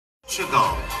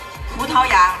Portugal. 葡萄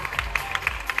牙。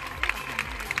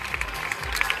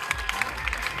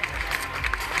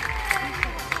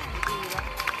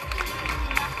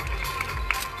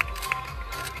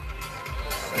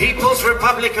 People's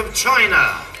Republic of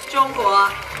China. 中国。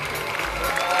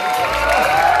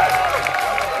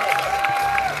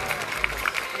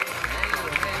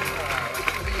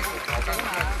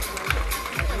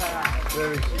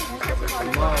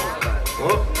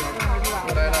 Oh,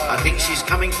 I think she's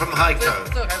coming from Haikou.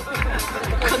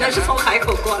 可能是从海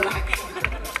口过来。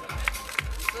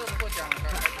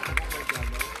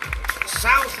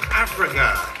 South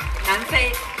Africa. 南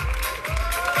非。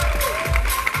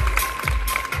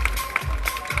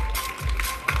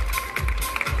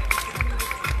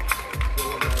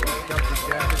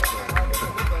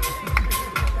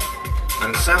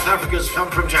 And South Africa's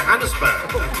come from Johannesburg.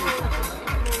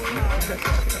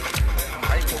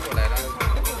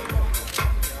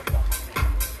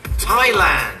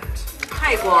 Thailand.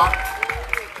 泰国。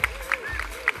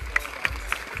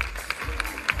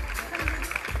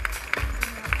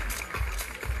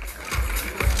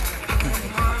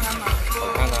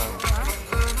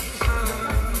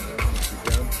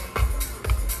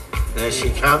 There she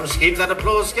comes. Keep that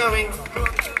applause going.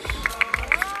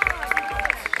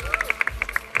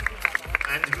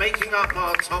 And making up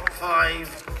our top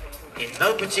 5 in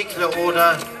no particular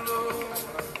order,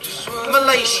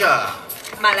 Malaysia.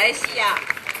 马来西亚。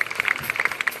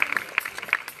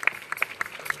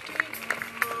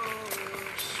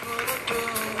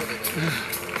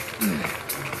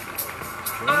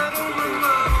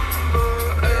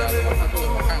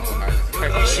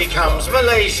 Here she comes,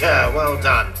 Malaysia. Well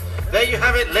done. There you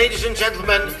have it, ladies and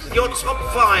gentlemen, your top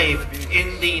 5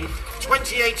 in the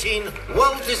 2018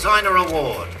 World Designer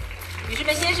Award. 女士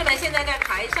们、先生们，现在在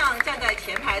台上站在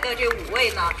前排的这5位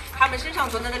呢，他们身上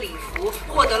所穿的礼服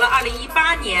获得了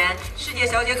2018年世界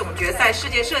小姐总决赛世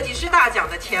界设计师大奖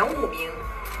的前5名，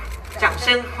掌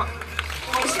声，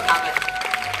恭喜他们！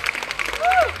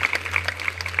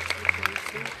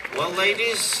 Well,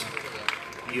 ladies,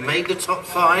 you made the top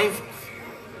 5,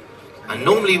 and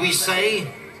normally we say,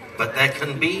 but there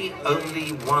can be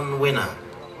only one winner.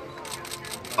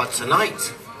 But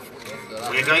tonight,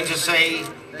 we're going to say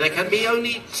there can be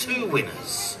only 2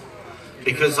 winners,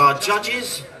 because our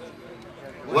judges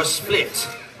were split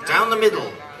down the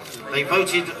middle. They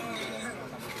voted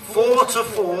 4 to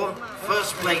 4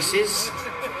 first places,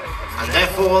 and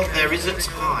therefore there is a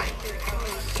tie.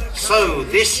 So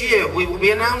this year we will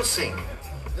be announcing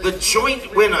the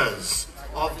joint winners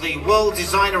of the World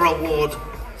Designer Award.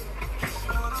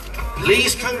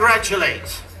 Please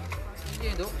congratulate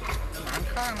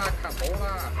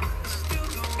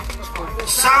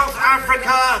South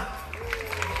Africa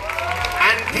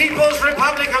and People's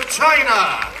Republic of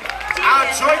China, our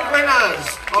joint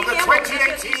winners of the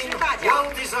 2018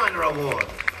 World Designer Award.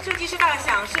 设计师大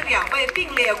奖是2位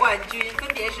并列冠军，分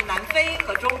别是南非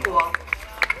和中国。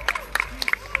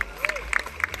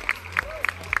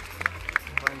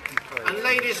 And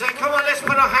ladies, come on, let's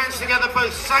put our hands together,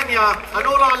 both Sanya and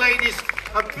all our ladies.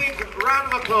 A big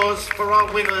round of applause for our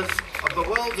winners of the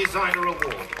World Designer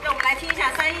Award. 让我们来听一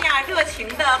下三亚热情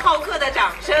的、好客的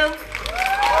掌声。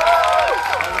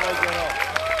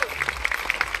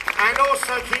 And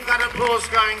also keep that applause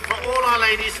going for all our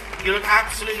ladies. You look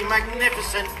absolutely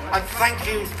magnificent, and thank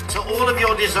you to all of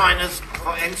your designers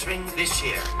for entering this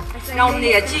year. 让我们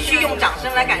也继续用掌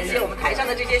声来感谢我们台上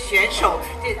的这些选手，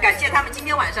感谢他们今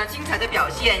天晚上精彩的表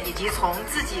现，以及从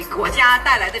自己国家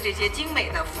带来的这些精美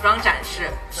的服装展示。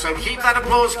 So keep that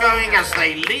applause going as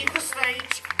they leave the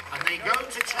stage and they go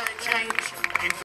to change